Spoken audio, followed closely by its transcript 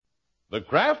The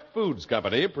Kraft Foods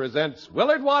Company presents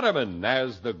Willard Waterman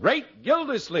as the Great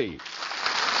Gildersleeve.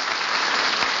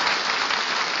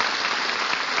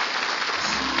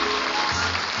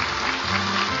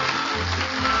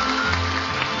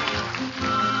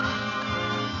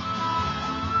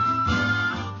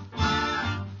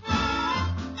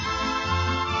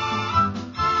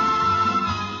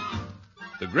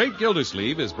 The Great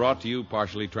Gildersleeve is brought to you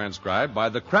partially transcribed by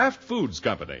the Kraft Foods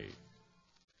Company.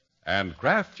 And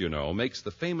Kraft, you know, makes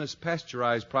the famous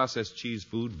pasteurized processed cheese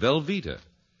food Velveeta.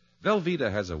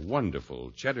 Velveeta has a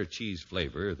wonderful cheddar cheese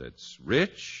flavor that's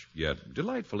rich, yet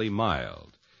delightfully mild.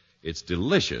 It's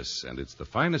delicious, and it's the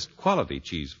finest quality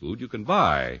cheese food you can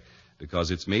buy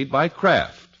because it's made by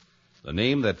Kraft, the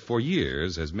name that for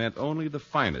years has meant only the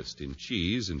finest in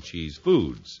cheese and cheese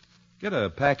foods. Get a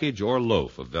package or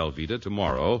loaf of Velveeta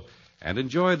tomorrow and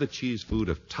enjoy the cheese food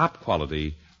of top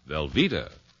quality, Velveeta,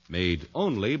 made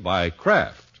only by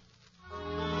Kraft.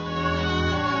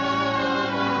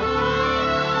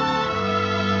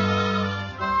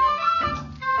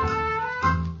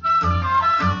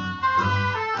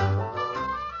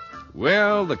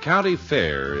 Well, the county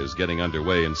fair is getting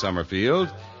underway in Summerfield.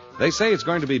 They say it's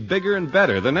going to be bigger and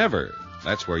better than ever.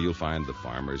 That's where you'll find the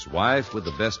farmer's wife with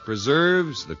the best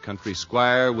preserves, the country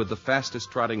squire with the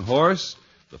fastest trotting horse,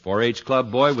 the 4-H club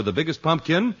boy with the biggest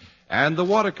pumpkin, and the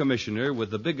water commissioner with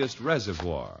the biggest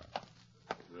reservoir.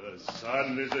 The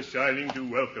sun is a-shining to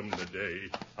welcome the day.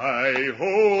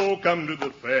 Hi-ho, come to the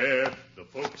fair. The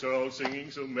folks are all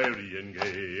singing so merry and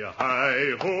gay.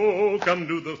 Hi-ho, come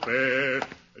to the fair.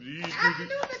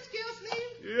 Afternoon, Miss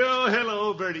Gilsleeve. Oh,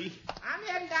 hello, Bertie. I'm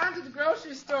heading down to the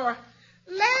grocery store.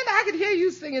 Land, I could hear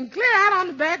you singing clear out on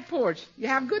the back porch. You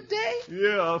have a good day?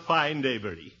 Yeah, a fine day,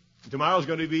 Bertie. Tomorrow's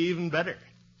going to be even better.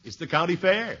 It's the county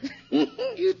fair.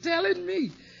 You telling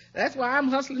me. That's why I'm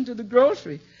hustling to the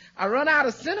grocery. I run out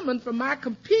of cinnamon from my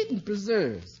competing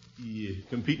preserves. Yeah,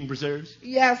 competing preserves?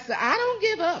 Yes, sir. I don't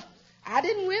give up. I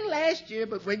didn't win last year,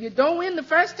 but when you don't win the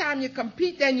first time you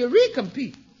compete, then you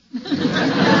recompete.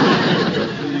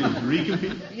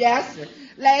 Recompete? Yes, sir.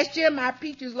 Last year my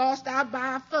peaches lost out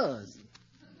by a fuzz.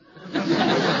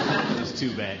 It's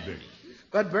too bad, Bertie.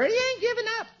 But Bertie ain't giving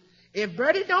up. If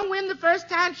Bertie don't win the first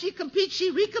time she competes,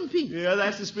 she recompetes. Yeah,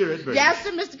 that's the spirit, Bertie. Yes,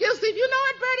 sir, Mr. Gilsleeve. You know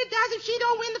what Bertie does if she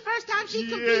don't win the first time she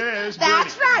competes? Yes,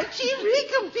 that's Bertie. right. She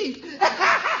recompetes.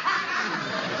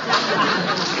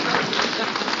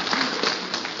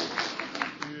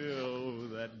 Oh,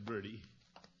 that Bertie.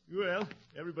 Well,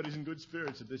 everybody's in good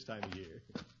spirits at this time of year.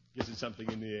 Guess it's something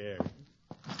in the air.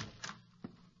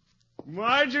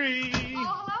 Marjorie! Oh,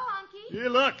 hello, Unky. Here,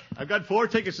 look. I've got 4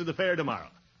 tickets to the fair tomorrow.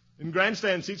 And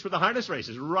grandstand seats for the harness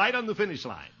races right on the finish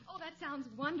line. Oh, that sounds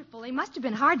wonderful. They must have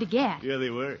been hard to get. Yeah,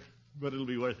 they were. But it'll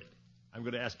be worth it. I'm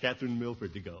going to ask Catherine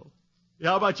Milford to go.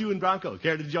 How about you and Bronco?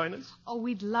 Care to join us? Oh,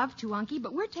 we'd love to, Unky,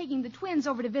 but we're taking the twins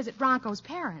over to visit Bronco's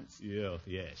parents. Yeah,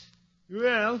 yes.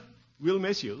 Well, we'll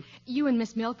miss you. You and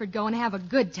Miss Milford go and have a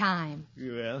good time.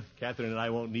 Well, Catherine and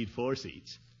I won't need 4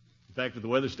 seats. In fact, if the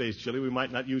weather stays chilly, we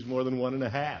might not use more than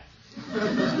 1.5.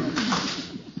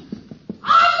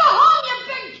 I'll go home, you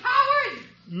big coward!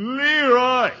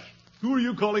 Leroy! Who are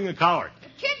you calling a coward? The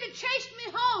kid that chased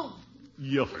me home.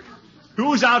 Yufford.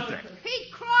 Who's out there?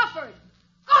 Pete Crawford.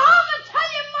 Go home and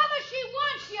tell your mother she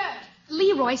wants you.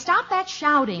 Leroy, stop that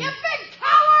shouting. You big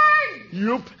coward!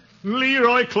 Yup.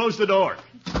 Leroy, close the door.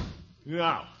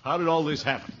 Now, how did all this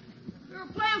happen? We were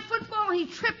playing football and he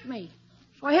tripped me.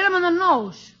 So I hit him in the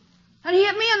nose. And he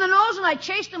hit me in the nose and I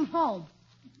chased him home.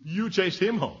 You chased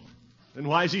him home. Then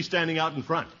why is he standing out in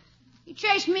front? He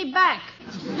chased me back.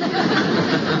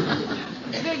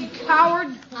 Big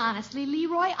coward. Honestly,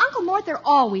 Leroy, Uncle Mort, they're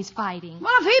always fighting.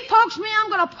 Well, if he pokes me, I'm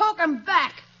going to poke him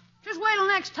back. Just wait till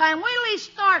next time. Wait till he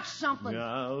starts something.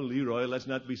 Now, Leroy, let's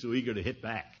not be so eager to hit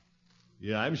back.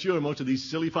 Yeah, I'm sure most of these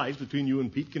silly fights between you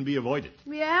and Pete can be avoided.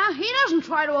 Yeah, he doesn't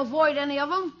try to avoid any of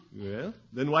them. Well,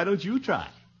 then why don't you try?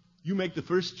 You make the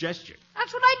first gesture.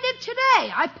 That's what I did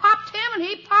today. I popped him and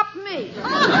he popped me.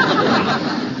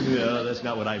 No, that's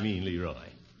not what I mean, Leroy.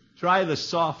 Try the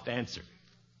soft answer.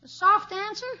 A soft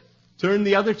answer? Turn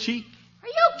the other cheek. Are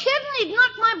you kidding? He'd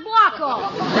knock my block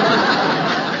off.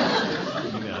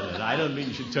 No, I don't mean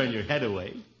you should turn your head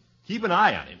away. Keep an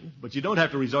eye on him, but you don't have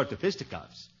to resort to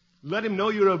fisticuffs. Let him know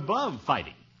you're above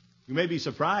fighting. You may be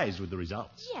surprised with the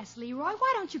results. Yes, Leroy,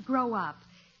 why don't you grow up?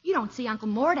 You don't see Uncle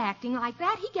Mort acting like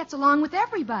that. He gets along with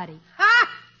everybody. Ha!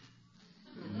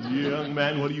 Young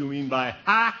man, what do you mean by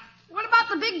ha? What about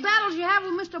the big battles you have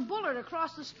with Mr. Bullard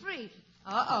across the street?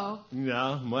 Uh-oh.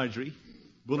 No, Marjorie.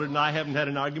 Bullard and I haven't had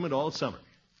an argument all summer.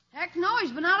 Heck no,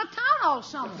 he's been out of town all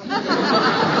summer.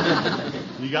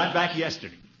 He got back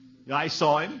yesterday. I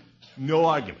saw him. No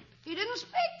argument. He didn't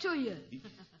speak to you.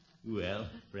 Well,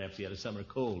 perhaps he had a summer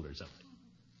cold or something.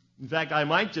 In fact, I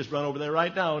might just run over there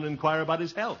right now and inquire about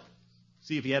his health.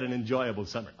 See if he had an enjoyable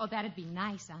summer. Oh, that'd be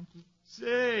nice, Unky.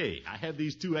 Say, I have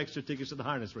these 2 extra tickets to the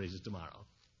harness races tomorrow.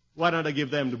 Why don't I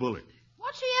give them to Bullard?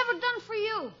 What's he ever done for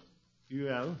you?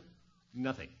 Well,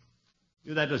 nothing.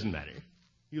 That doesn't matter.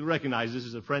 He'll recognize this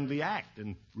as a friendly act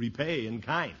and repay in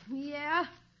kind. Yeah.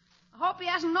 I hope he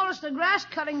hasn't noticed the grass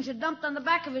cuttings you dumped on the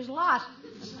back of his lot.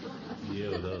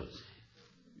 Yeah, those.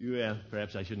 Well,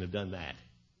 perhaps I shouldn't have done that.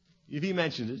 If he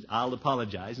mentions it, I'll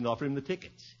apologize and offer him the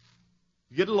tickets.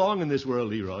 To get along in this world,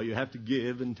 Leroy, you have to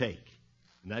give and take.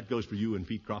 And that goes for you and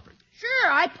Pete Crawford.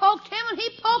 Sure, I poked him and he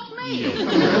poked me.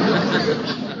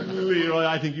 Leroy,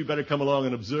 I think you better come along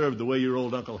and observe the way your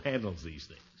old uncle handles these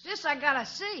things. This I gotta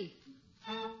see.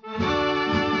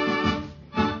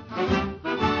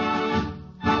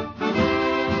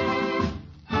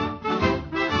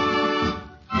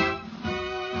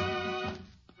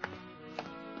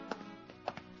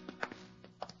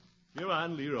 Come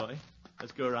on, Leroy.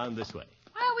 Let's go around this way.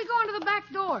 Why are we going to the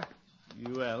back door?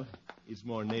 Well, it's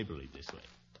more neighborly this way.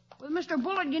 With Mr.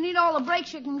 Bullard, you need all the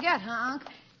breaks you can get, huh, Unc?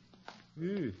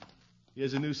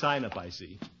 Here's a new sign up I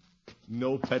see.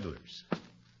 No peddlers.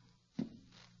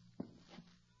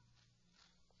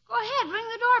 Go ahead, ring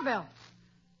the doorbell.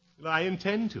 Well, I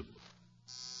intend to.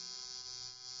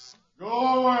 Go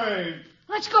away.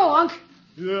 Let's go, Unc.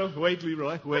 Wait,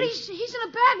 Leroy, wait. But he's in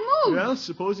a bad mood. Well,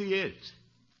 suppose he is.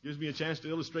 Gives me a chance to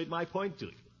illustrate my point to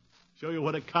you. Show you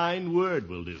what a kind word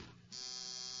will do.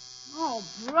 Oh,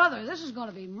 brother, this is going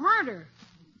to be murder.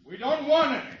 We don't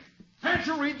want any. Can't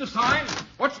you read the sign?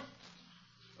 What's...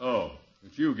 Oh,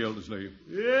 it's you, Gildersleeve.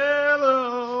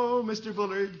 Hello, Mr.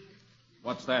 Bullard.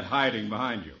 What's that hiding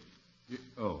behind you?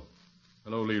 Oh,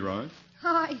 hello, Leroy.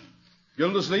 Hi.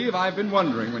 Gildersleeve, I've been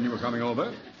wondering when you were coming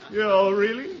over. Oh,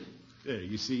 really? There,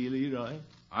 you see, Leroy.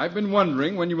 I've been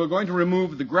wondering when you were going to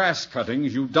remove the grass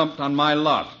cuttings you dumped on my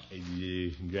lot.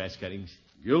 Grass cuttings?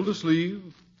 Gildersleeve,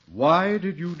 why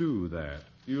did you do that?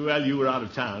 Well, you were out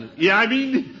of town. Yeah, I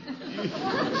mean...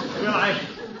 well, I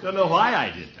don't know why I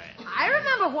did that. I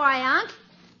remember why, Unc.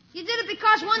 You did it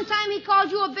because one time he called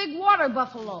you a big water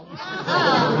buffalo.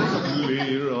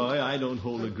 Leroy, I don't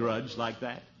hold a grudge like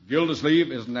that.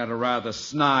 Gildersleeve, isn't that a rather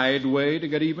snide way to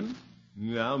get even?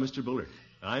 No, Mr. Bullard,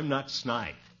 I'm not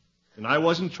snide. And I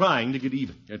wasn't trying to get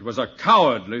even. It was a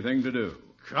cowardly thing to do.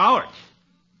 Coward?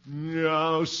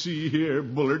 Now, see here,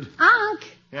 Bullard. Unc,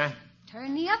 Yeah?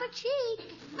 turn the other cheek.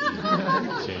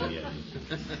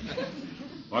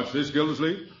 What's this,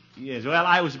 Gildersleeve? Yes, well,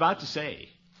 I was about to say,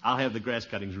 I'll have the grass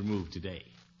cuttings removed today.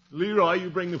 Leroy, you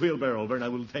bring the wheelbarrow over and I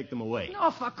will take them away.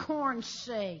 Oh, for corn's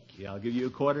sake. Yeah, I'll give you a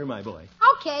quarter, my boy.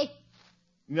 Okay.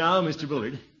 Now, Mr.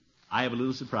 Bullard, I have a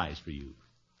little surprise for you.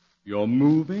 You're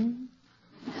moving?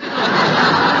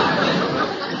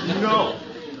 No.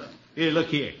 Here, look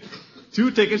here.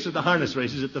 2 tickets to the harness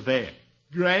races at the fair.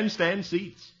 Grandstand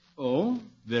seats. Oh?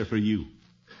 They're for you.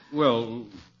 Well,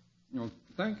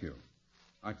 thank you.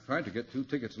 I tried to get 2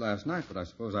 tickets last night, but I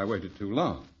suppose I waited too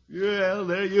long. Well,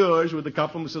 they're yours with the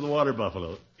compliments of the water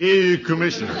buffalo.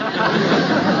 Commissioner.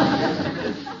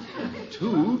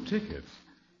 2 tickets?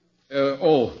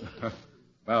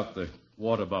 About the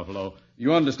water buffalo.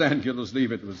 You understand,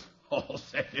 Gildersleeve, it was all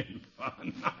said in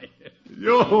fun.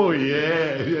 Oh,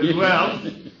 yeah. Well,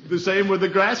 the same with the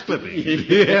grass clipping.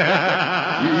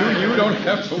 Yeah. You don't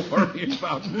have to worry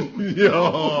about me.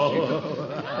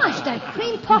 Gosh, that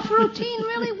cream puff routine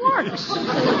really works.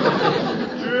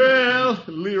 Well,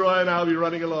 Leroy and I'll be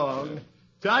running along.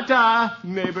 Ta-ta,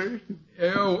 neighbor.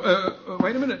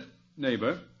 Wait a minute,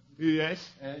 neighbor.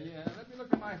 Yes? Let me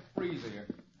look at my freezer here.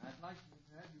 I'd like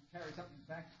to have you carry something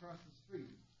back across the street.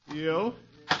 You?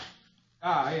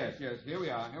 Yes. Here we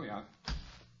are.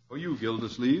 For you,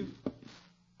 Gildersleeve,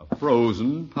 a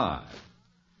frozen pie.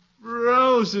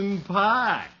 Frozen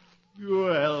pie.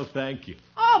 Well, thank you.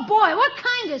 Oh, boy, what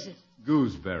kind is it?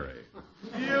 Gooseberry.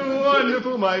 You're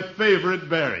wonderful, my favorite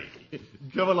berry.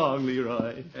 Come along,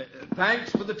 Leroy.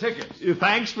 Thanks for the tickets.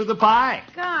 Thanks for the pie.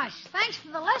 Gosh, thanks for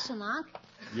the lesson, Unc.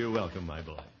 You're welcome, my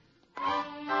boy.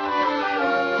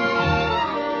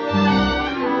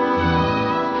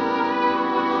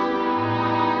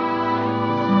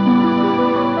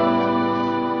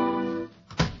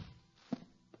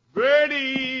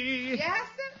 Bertie! Yes,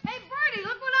 sir? Hey, Bertie,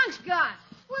 look what Unc's got.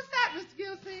 What's that, Mr.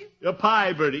 Gilsey? A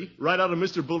pie, Bertie, right out of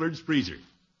Mr. Bullard's freezer.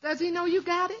 Does he know you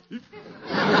got it?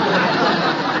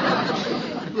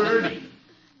 Bertie.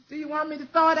 Do you want me to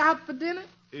thaw it out for dinner?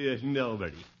 No,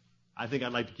 Bertie. I think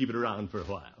I'd like to keep it around for a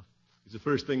while. It's the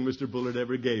first thing Mr. Bullard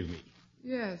ever gave me.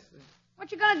 Yes, sir.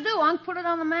 What you gonna do, Unc? Put it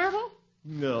on the mantel?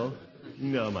 No,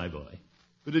 my boy.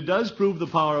 But it does prove the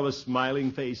power of a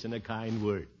smiling face and a kind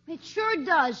word. It sure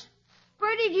does.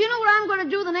 Bertie, do you know what I'm gonna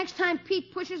do the next time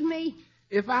Pete pushes me?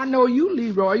 If I know you,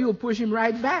 Leroy, you'll push him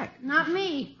right back. Not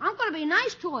me. I'm gonna be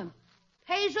nice to him.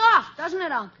 Pays off, doesn't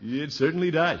it, Unc? It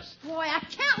certainly does. Boy, I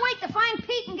can't wait to find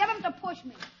Pete and get him to push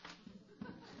me.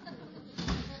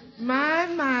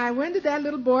 My, when did that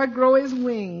little boy grow his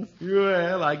wings?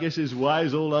 Well, I guess his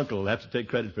wise old uncle will have to take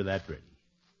credit for that, Bertie.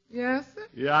 Yes, sir?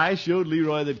 Yeah, I showed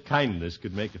Leroy that kindness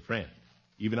could make a friend,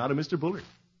 even out of Mr. Bullard.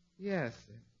 Yes,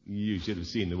 sir. You should have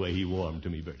seen the way he warmed to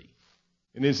me, Bertie.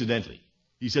 And incidentally,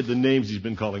 he said the names he's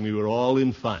been calling me were all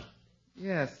in fun.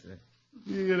 Yes, sir.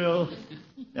 You know,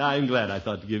 I'm glad I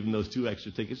thought to give him those 2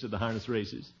 extra tickets to the harness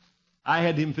races. I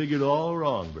had him figured all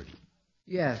wrong, Bertie.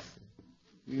 Yes, sir.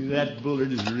 That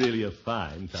Bullard is really a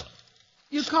fine fellow.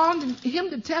 You called him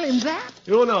to tell him that?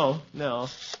 Oh, no.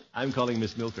 I'm calling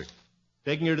Miss Milford.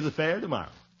 Taking her to the fair tomorrow.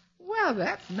 Well,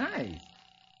 that's nice.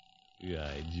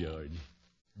 Yeah, George.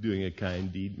 Doing a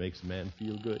kind deed makes a man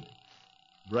feel good.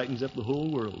 Brightens up the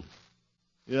whole world.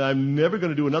 Yeah, I'm never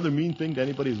going to do another mean thing to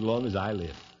anybody as long as I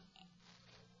live.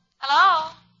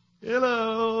 Hello?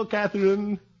 Hello,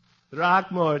 Catherine.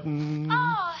 Throckmorton.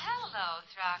 Oh, hello,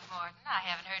 Throckmorton. I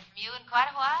haven't heard from you in quite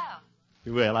a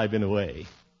while. Well, I've been away.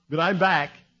 But I'm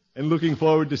back and looking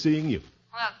forward to seeing you.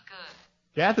 Well,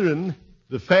 good. Catherine,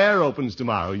 the fair opens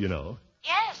tomorrow, you know.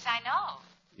 Yes, I know.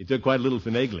 It took quite a little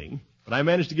finagling, but I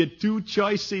managed to get 2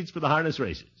 choice seats for the harness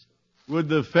races. Would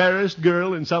the fairest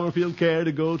girl in Summerfield care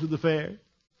to go to the fair?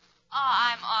 Oh,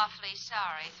 I'm awfully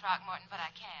sorry, Throckmorton, but I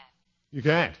can't. You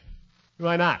can't.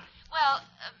 Why not? Well,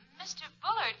 Mr.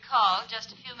 Bullard called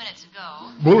just a few minutes ago.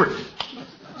 Bullard.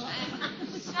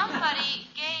 Somebody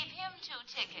gave him 2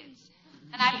 tickets,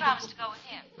 and I promised to go with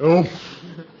him. Oh.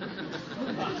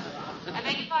 I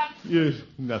beg your pardon? Yes,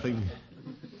 nothing.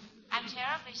 I'm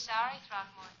terribly sorry,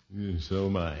 Throckmorton. So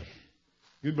am I.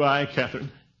 Goodbye,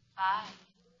 Catherine.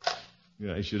 Bye.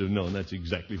 Yeah, I should have known that's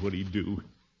exactly what he'd do.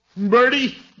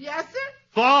 Bertie, Yes, sir?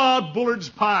 thaw out Bullard's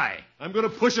pie. I'm going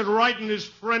to push it right in his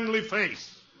friendly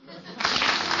face.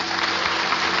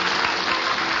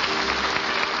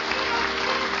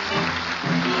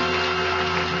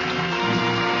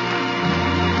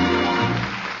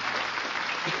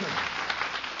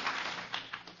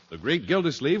 The Great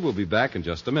Gildersleeve will be back in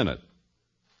just a minute.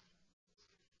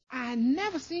 I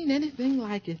never seen anything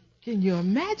like it. Can you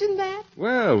imagine that?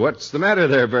 Well, what's the matter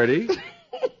there, Bertie?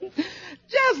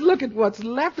 Just look at what's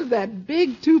left of that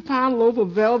big 2-pound loaf of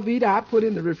Velveeta I put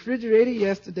in the refrigerator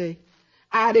yesterday.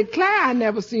 I declare I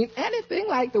never seen anything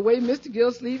like the way Mr.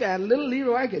 Gildersleeve and little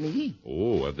Leroy can eat.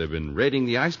 Oh, have they been raiding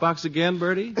the icebox again,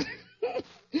 Bertie?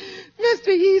 Mr.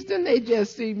 Easton, they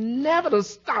just seem never to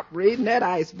stop raiding that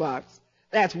icebox.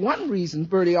 That's one reason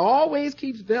Bertie always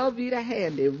keeps Velveeta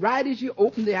handy right as you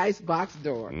open the icebox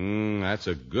door. That's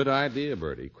a good idea,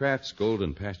 Bertie. Kraft's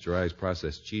golden pasteurized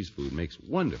processed cheese food makes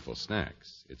wonderful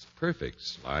snacks. It's perfect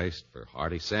sliced for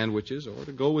hearty sandwiches or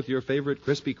to go with your favorite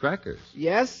crispy crackers.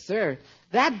 Yes, sir.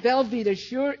 That Velveeta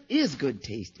sure is good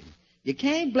tasting. You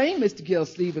can't blame Mr.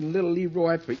 Gildersleeve and little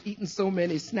Leroy for eating so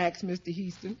many snacks, Mr.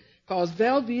 Easton, because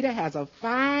Velveeta has a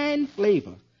fine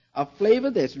flavor. A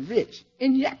flavor that's rich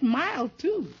and yet mild,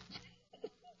 too.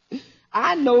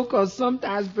 I know because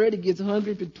sometimes Bertie gets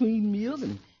hungry between meals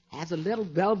and has a little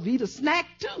Velveeta snack,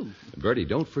 too. And Bertie,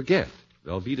 don't forget,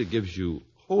 Velveeta gives you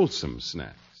wholesome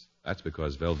snacks. That's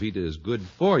because Velveeta is good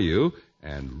for you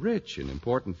and rich in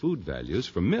important food values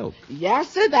from milk.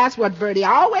 Yes, sir, that's what Bertie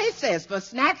always says. For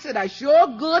snacks that are sure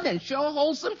good and sure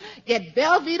wholesome, get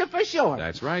Velveeta for sure.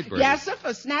 That's right, Bertie. Yes, sir,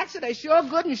 for snacks that are sure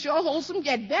good and sure wholesome,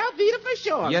 get Velveeta for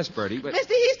sure. Yes, Bertie, but...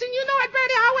 Mr. Easton, you know what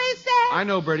Bertie always says? I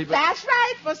know, Bertie, but... That's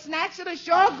right. For snacks that are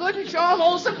sure good and sure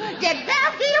wholesome, get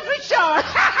Velveeta for sure.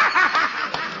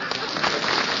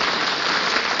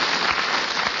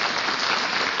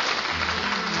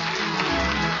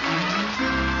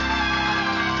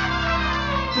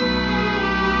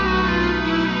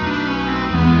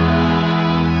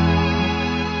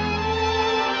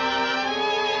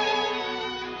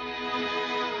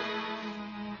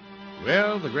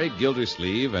 Well, the great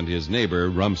Gildersleeve and his neighbor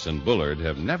Rumson Bullard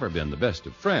have never been the best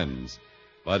of friends.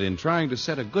 But in trying to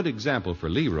set a good example for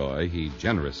Leroy, he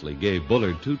generously gave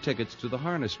Bullard 2 tickets to the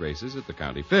harness races at the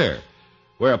county fair.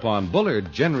 Whereupon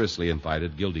Bullard generously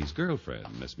invited Gildy's girlfriend,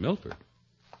 Miss Milford.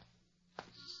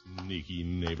 Sneaky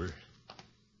neighbor.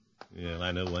 Well,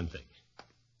 I know one thing.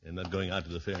 I'm not going out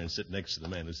to the fair and sit next to the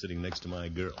man who's sitting next to my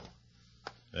girl.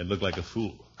 I'd look like a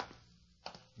fool.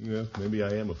 Yeah, maybe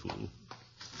I am a fool.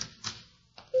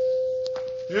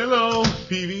 Hello,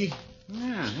 Peavy.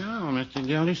 Yeah, hello, Mr.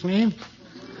 Gildersleeve.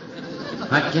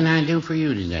 What can I do for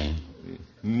you today?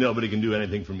 Nobody can do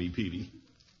anything for me, Peavy.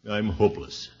 I'm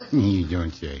hopeless. You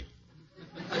don't say.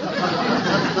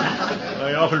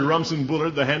 I offered Rumson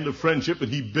Bullard the hand of friendship, and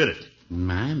he bit it.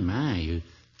 My, you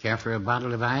care for a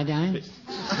bottle of iodine?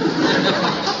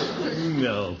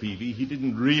 No, Peavy, he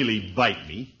didn't really bite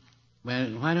me. Well,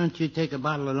 why don't you take a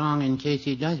bottle along in case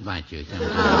he does bite you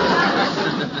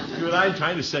sometime? What I'm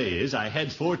trying to say is I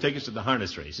had 4 tickets to the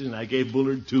harness races, and I gave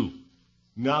Bullard 2.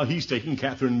 Now he's taking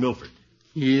Catherine Milford.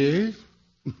 Yes?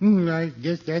 I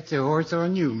guess that's a horse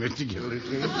on you, Mr.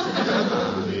 Gildersleeve.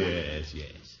 Yes.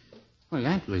 Well,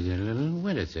 that was a little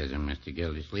witticism, Mr.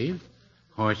 Gildersleeve.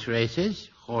 Horse races,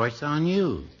 horse on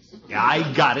you. Yeah,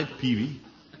 I got it, Peavy.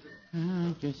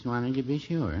 I just wanted to be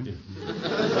sure. Yeah,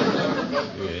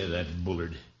 that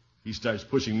Bullard. He starts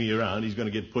pushing me around, he's going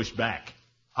to get pushed back.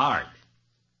 Hard.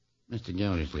 Mr.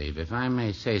 Gildersleeve, if I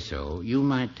may say so, you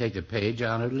might take a page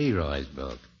out of Leroy's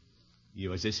book.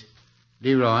 What's this?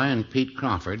 Leroy and Pete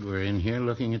Crawford were in here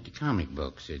looking at the comic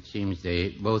books. It seems they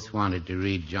both wanted to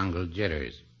read Jungle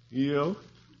Jitters. You?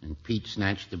 And Pete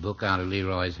snatched the book out of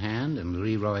Leroy's hand, and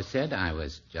Leroy said, I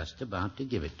was just about to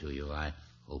give it to you. I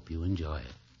hope you enjoy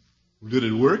it. Did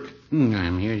it work?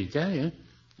 I'm here to tell you.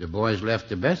 The boys left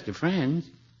the best of friends.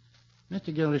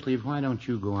 Mr. Gildersleeve, why don't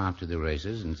you go out to the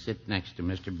races and sit next to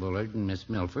Mr. Bullard and Miss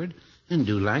Milford and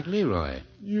do like Leroy?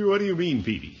 What do you mean,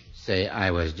 Peavy? Say,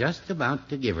 I was just about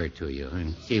to give her to you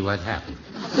and see what happened.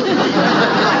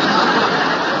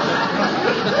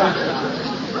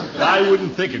 I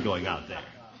wouldn't think of going out there.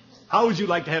 How would you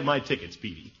like to have my tickets,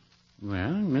 Peavy?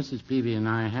 Well, Mrs. Peavy and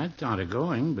I had thought of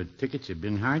going, but tickets have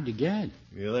been hard to get.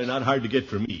 Well, they're not hard to get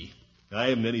for me. I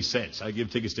haven't any sense. I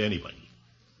give tickets to anybody.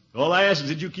 All I ask is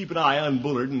that you keep an eye on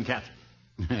Bullard and Catherine.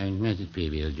 Mrs.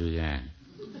 Peavy will do that.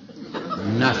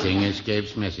 Nothing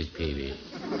escapes Mrs. Peavy.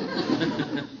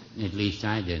 At least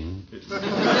I didn't.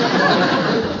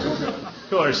 Of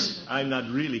course, I'm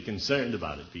not really concerned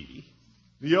about it, Peavy.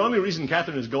 The only reason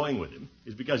Catherine is going with him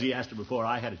is because he asked her before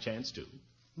I had a chance to.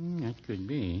 That could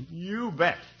be. You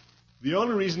bet. The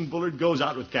only reason Bullard goes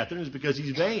out with Catherine is because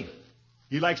he's vain.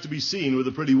 He likes to be seen with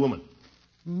a pretty woman.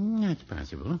 That's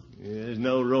possible. There's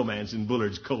no romance in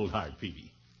Bullard's cold heart,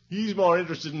 Peavy. He's more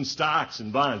interested in stocks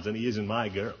and bonds than he is in my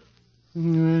girl. Well,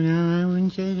 no, I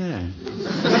wouldn't say that.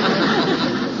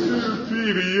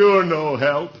 Peavy, you're no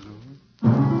help.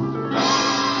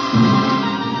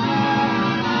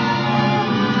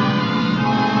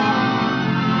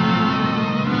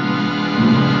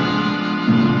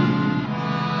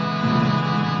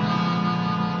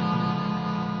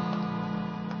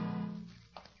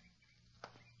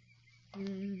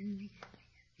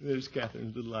 There's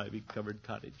Catherine's little ivy-covered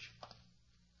cottage.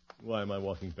 Why am I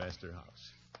walking past her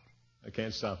house? I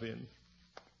can't stop in.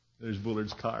 There's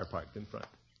Bullard's car parked in front.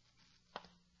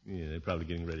 Yeah, they're probably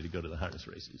getting ready to go to the harness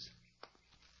races.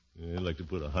 Yeah, they'd like to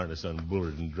put a harness on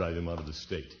Bullard and drive him out of the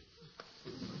state.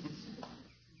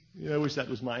 Yeah, I wish that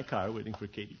was my car waiting for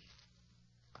Katie.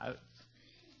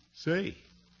 Say,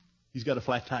 he's got a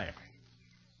flat tire.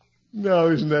 No,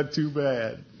 isn't that too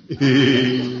bad?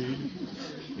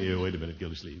 Yeah, wait a minute,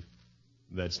 Gildersleeve.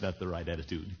 That's not the right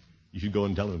attitude. You should go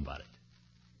and tell him about it.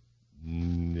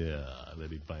 No,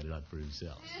 let him find it out for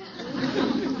himself.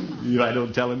 If I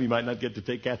don't tell him, he might not get to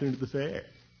take Catherine to the fair.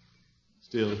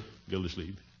 Still,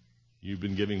 Gildersleeve, you've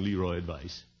been giving Leroy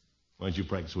advice. Why don't you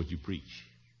practice what you preach?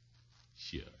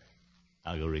 Sure.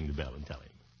 I'll go ring the bell and tell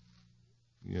him.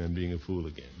 Yeah, I'm being a fool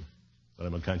again, but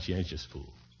I'm a conscientious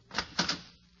fool.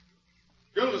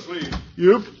 Gildersleeve!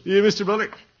 Yep. Yeah, Mr.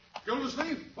 Bullard.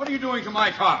 Gildersleeve, what are you doing to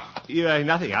my car? Yeah,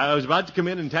 nothing. I was about to come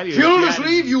in and tell you...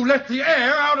 Gildersleeve, you let the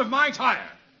air out of my tire.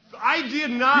 I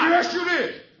did not. Yes, you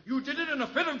did. You did it in a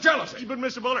fit of jealousy. But,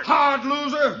 Mr. Bullard... Hard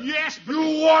loser. Yes, but...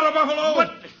 You water buffalo.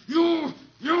 But... You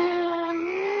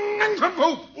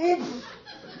nincompoop. Oops.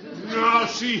 Now,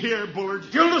 see here,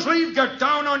 Bullard. Gildersleeve, get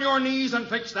down on your knees and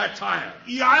fix that tire.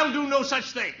 Yeah, I'll do no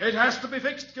such thing. It has to be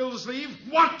fixed, Gildersleeve.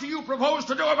 What do you propose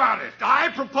to do about it? I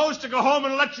propose to go home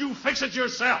and let you fix it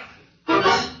yourself.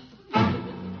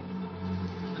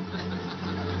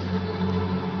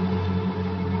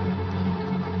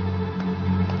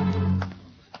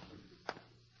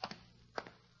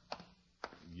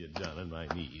 Get down on my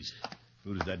knees.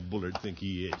 Who does that Bullard think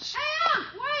he is? Hey, Unc,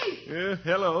 wait!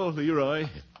 Hello, Leroy.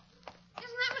 Isn't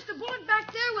that Mr. Bullard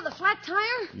back there with a flat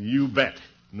tire? You bet.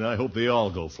 And I hope they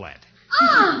all go flat.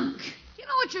 Unc! You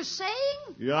know what you're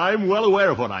saying? Yeah, I'm well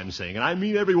aware of what I'm saying, and I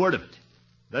mean every word of it.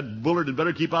 That Bullard had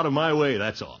better keep out of my way,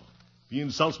 that's all. If he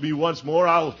insults me once more,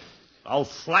 I'll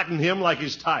flatten him like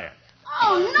his tire.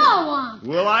 Oh, no, Unc.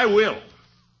 Well, I will.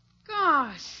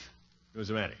 Gosh. What's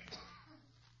the matter?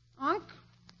 Unc,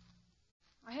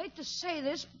 hate to say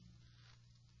this,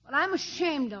 but I'm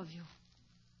ashamed of you.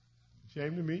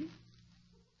 Ashamed of me?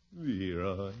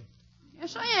 Leroy.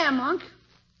 Yes, I am, Unc.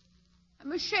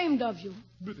 I'm ashamed of you.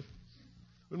 But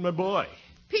my boy.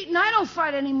 Pete and I don't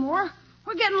fight anymore.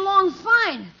 We're getting along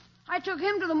fine. I took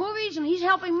him to the movies, and he's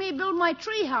helping me build my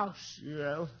treehouse.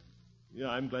 Well, yeah,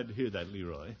 I'm glad to hear that,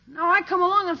 Leroy. Now I come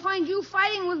along and find you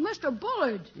fighting with Mr.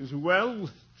 Bullard. Well...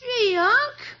 Gee,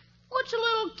 Unc, what's a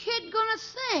little kid gonna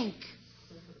think?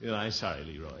 Yeah, I'm sorry,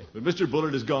 Leroy, but Mr.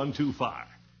 Bullard has gone too far.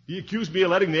 He accused me of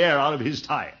letting the air out of his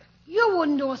tire. You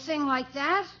wouldn't do a thing like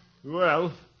that.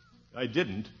 Well, I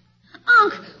didn't.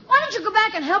 Unc, why don't you go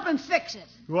back and help him fix it?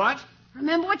 What?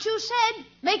 Remember what you said?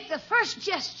 Make the first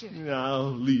gesture. Now,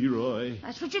 Leroy.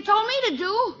 That's what you told me to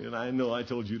do. And I know I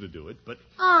told you to do it, but...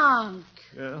 Unc.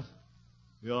 Well,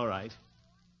 you're all right.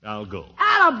 I'll go.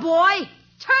 Attaboy.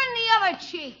 Turn the other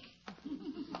cheek.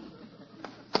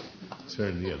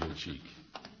 Turn the other cheek.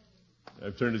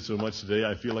 I've turned it so much today,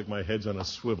 I feel like my head's on a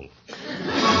swivel.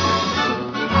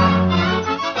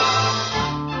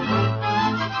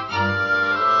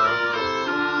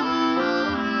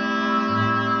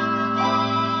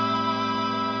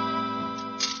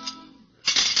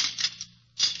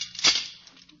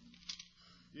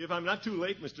 If I'm not too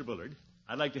late, Mr. Bullard,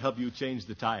 I'd like to help you change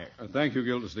the tire. Thank you,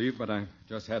 Gildersleeve, but I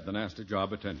just had the nasty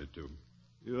job attended to.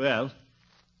 Well,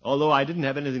 although I didn't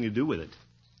have anything to do with it,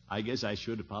 I guess I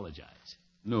should apologize.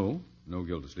 No,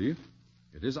 Gildersleeve.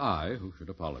 It is I who should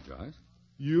apologize.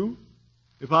 You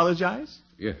apologize?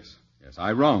 Yes,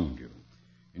 I wronged you.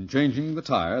 In changing the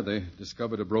tire, they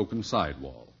discovered a broken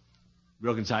sidewall.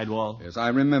 Broken sidewall? Yes, I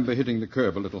remember hitting the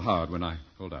curb a little hard when I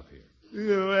pulled up here.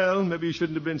 Yeah, well, maybe you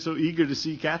shouldn't have been so eager to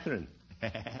see Catherine.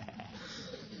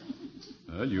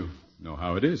 Well, you know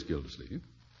how it is, Gildersleeve.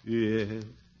 Yeah,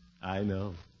 I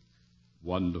know.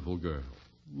 Wonderful girl.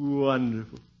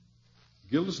 Wonderful.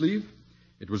 Gildersleeve,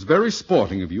 it was very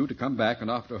sporting of you to come back and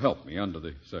offer to help me under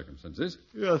the circumstances.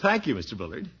 Well, thank you, Mr.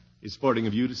 Bullard. It's sporting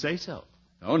of you to say so.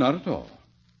 No, not at all.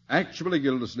 Actually,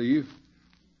 Gildersleeve,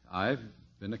 I've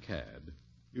been a cad.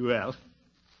 Well,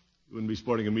 it wouldn't be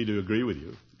sporting of me to agree with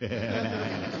you.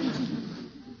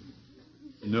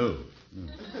 No.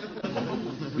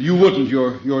 You wouldn't.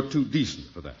 You're too decent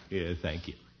for that. Yeah, thank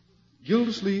you.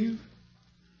 Gildersleeve,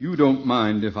 you don't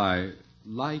mind if I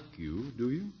like you,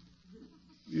 do you?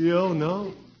 Oh,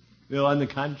 no. No, on the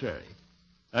contrary.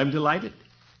 I'm delighted.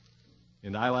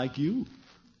 And I like you,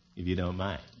 if you don't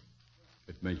mind.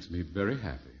 It makes me very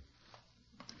happy.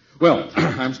 Well,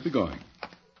 I must be going.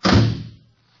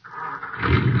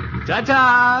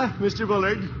 Ta-ta, Mr.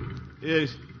 Bullard.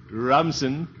 Yes,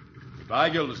 Rumson. Goodbye,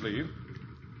 Gildersleeve.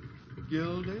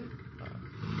 Gildy?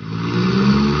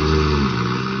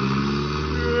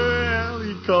 Well,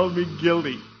 he called me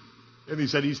Gildy. And he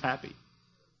said he's happy.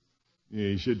 Yeah,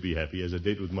 he should be happy. He has a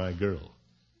date with my girl.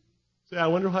 Say, I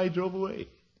wonder why he drove away.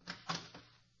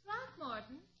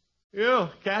 Throckmorton? Yo,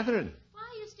 Catherine. Why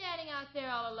are you standing out there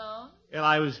all alone? Well,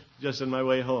 I was just on my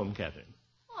way home, Catherine.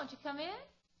 Won't you come in?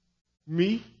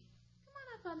 Me? Come on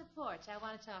up on the porch. I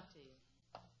want to talk to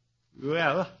you.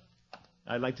 Well,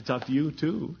 I'd like to talk to you,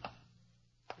 too.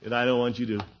 And I don't want you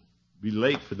to be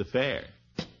late for the fair.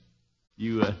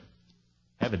 You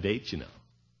have a date, you know.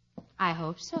 I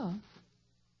hope so.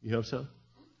 You hope so?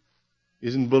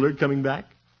 Isn't Bullard coming back?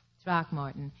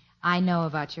 Throckmorton, I know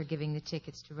about your giving the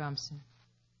tickets to Rumson.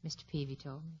 Mr. Peavy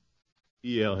told me.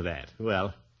 Yeah, that.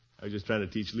 Well, I was just trying to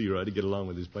teach Leroy to get along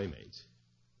with his playmates.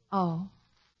 Oh?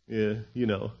 Yeah, you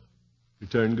know.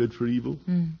 Return good for evil.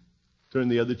 Mm. Turn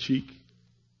the other cheek.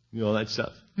 You know, all that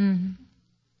stuff. Mm-hmm.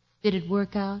 Did it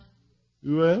work out?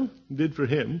 Well, it did for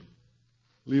him.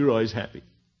 Leroy's happy.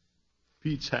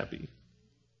 Pete's happy.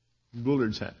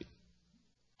 Bullard's happy.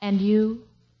 And you?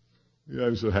 Yeah,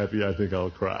 I'm so happy I think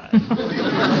I'll cry.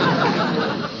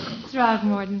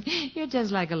 Throckmorton, you're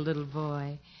just like a little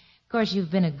boy. Of course,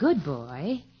 you've been a good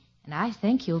boy, and I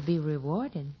think you'll be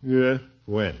rewarded. Yeah?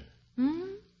 When?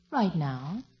 Right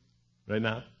now. Right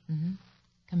now? Mm-hmm.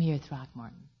 Come here,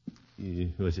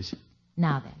 Throckmorton. What's this?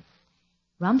 Now then,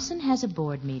 Rumson has a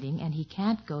board meeting, and he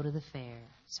can't go to the fair,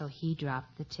 so he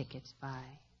dropped the tickets by.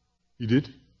 You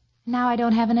did? Now I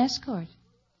don't have an escort.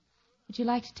 Would you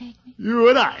like to take me? You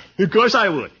and I. Of course I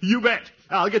would. You bet.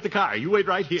 I'll get the car. You wait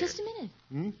right here. Just a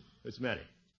minute. What's the matter?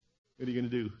 What are you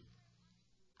going to do?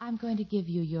 I'm going to give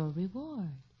you your reward.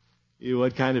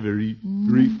 What kind of a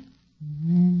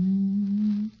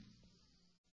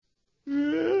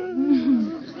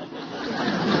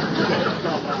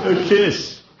a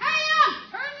kiss. Hey, up!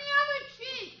 Turn the other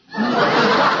cheek.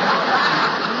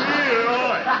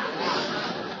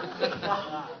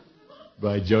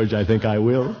 By George, I think I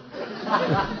will.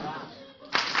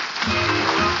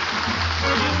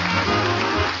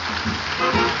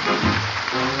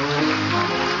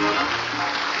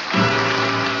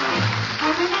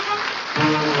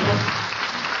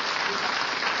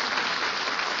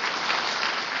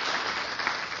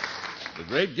 The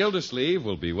great Gildersleeve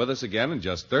will be with us again in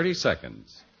just 30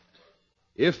 seconds.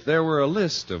 If there were a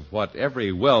list of what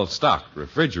every well-stocked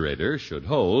refrigerator should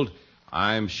hold,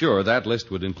 I'm sure that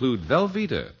list would include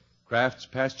Velveeta, Kraft's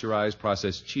pasteurized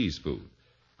processed cheese food.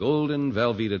 Golden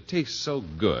Velveeta tastes so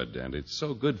good, and it's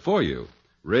so good for you,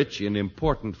 rich in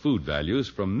important food values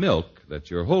from milk that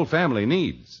your whole family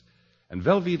needs. And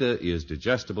Velveeta is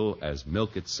digestible as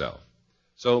milk itself.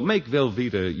 So make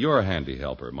Velveeta your handy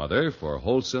helper, Mother, for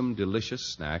wholesome, delicious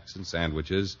snacks and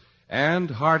sandwiches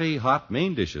and hearty, hot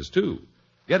main dishes, too.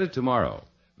 Get it tomorrow.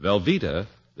 Velveeta,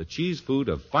 the cheese food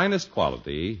of finest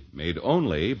quality, made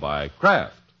only by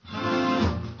Kraft.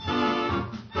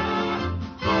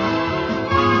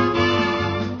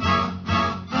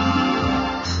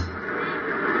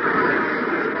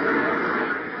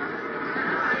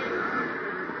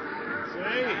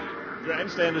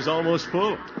 Grandstand is almost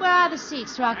full. Where are the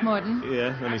seats, Throckmorton?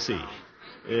 Yeah, let me see.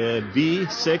 B,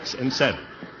 6, and 7.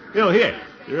 Here.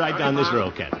 Right down this row,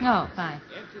 Captain. Oh, fine.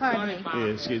 Pardon me.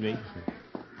 Excuse me.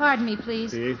 Pardon me,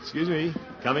 please. Excuse me.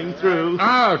 Coming through.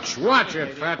 Ouch! Watch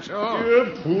it,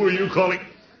 Fatso. Who are you calling?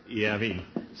 Yeah,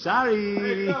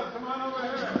 sorry.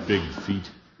 Big feet.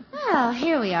 Well,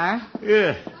 here we are.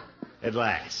 Yeah, at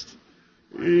last.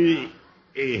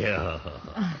 Yeah.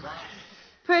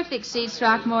 Perfect seats,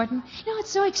 Throckmorton. You know,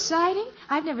 it's so exciting.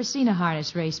 I've never seen a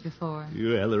harness race before.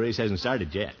 Well, the race hasn't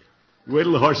started yet. Wait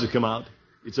till the horses come out.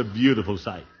 It's a beautiful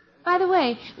sight. By the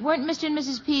way, weren't Mr. and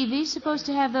Mrs. Peavy supposed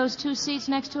to have those 2 seats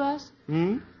next to us?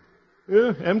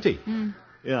 Yeah, empty.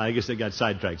 Yeah, I guess they got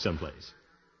sidetracked someplace.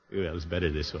 Well, it's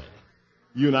better this way.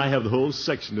 You and I have the whole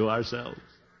section to ourselves.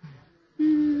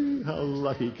 How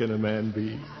lucky can a man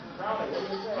be?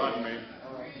 Pardon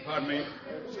me.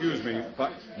 Excuse me.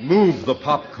 Move the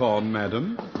popcorn,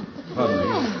 madam.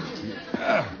 Pardon me.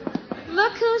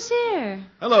 Look who's here.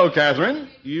 Hello, Catherine.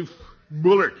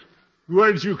 Bullard,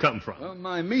 where did you come from? Well,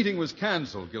 my meeting was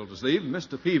canceled, Gildersleeve.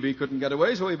 Mr. Peavy couldn't get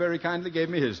away, so he very kindly gave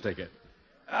me his ticket.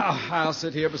 I'll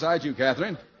sit here beside you,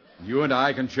 Catherine. You and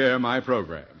I can share my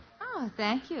program. Oh,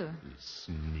 thank you. You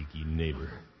sneaky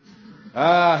neighbor.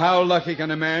 How lucky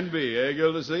can a man be, eh,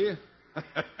 Gildersleeve?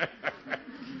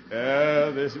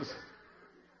 This is...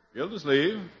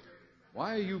 Gildersleeve,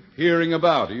 why are you peering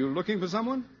about? Are you looking for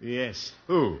someone? Yes.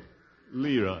 Who?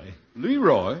 Leroy.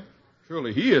 Leroy?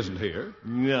 Surely he isn't here.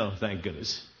 No, thank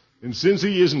goodness. And since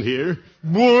he isn't here,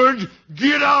 Bullard,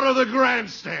 get out of the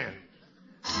grandstand.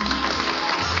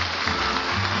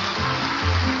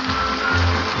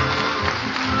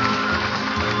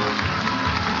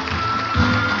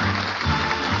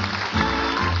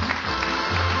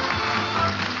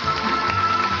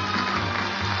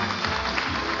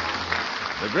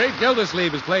 The Great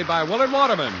Gildersleeve is played by Willard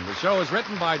Waterman. The show is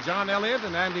written by John Elliott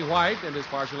and Andy White and is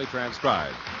partially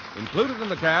transcribed. Included in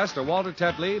the cast are Walter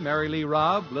Tetley, Mary Lee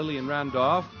Robb, Lillian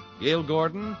Randolph, Gail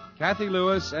Gordon, Kathy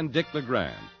Lewis, and Dick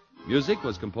LeGrand. Music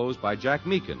was composed by Jack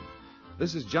Meakin.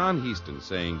 This is John Heaston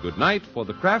saying goodnight for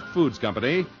the Kraft Foods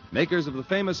Company, makers of the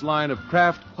famous line of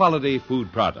Kraft quality food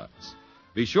products.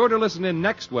 Be sure to listen in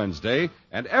next Wednesday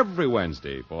and every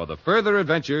Wednesday for the further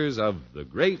adventures of the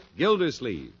Great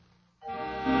Gildersleeve.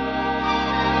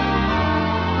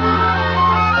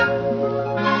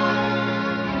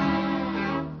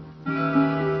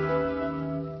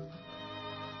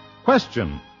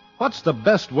 Question: what's the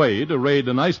best way to raid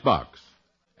an icebox?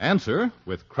 Answer: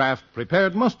 with Kraft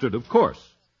prepared mustard, of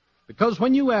course. Because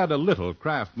when you add a little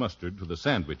Kraft mustard to the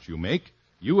sandwich you make,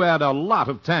 you add a lot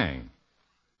of tang.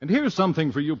 And here's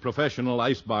something for you professional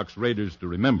icebox raiders to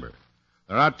remember.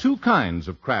 There are 2 kinds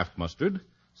of Kraft mustard: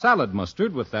 salad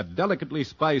mustard with that delicately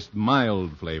spiced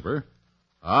mild flavor.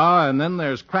 And then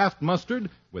there's Kraft mustard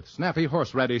with snappy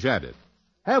horseradish added.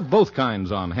 Have both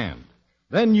kinds on hand.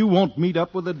 Then you won't meet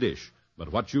up with a dish,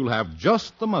 but what you'll have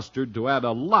just the mustard to add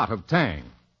a lot of tang.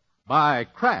 Buy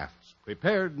Kraft's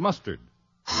prepared mustard.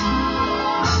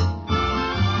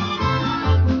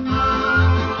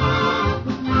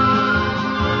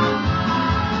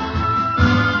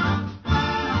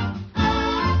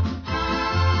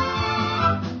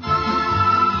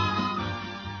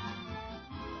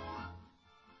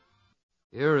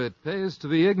 Here it pays to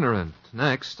be ignorant,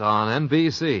 next on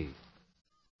NBC.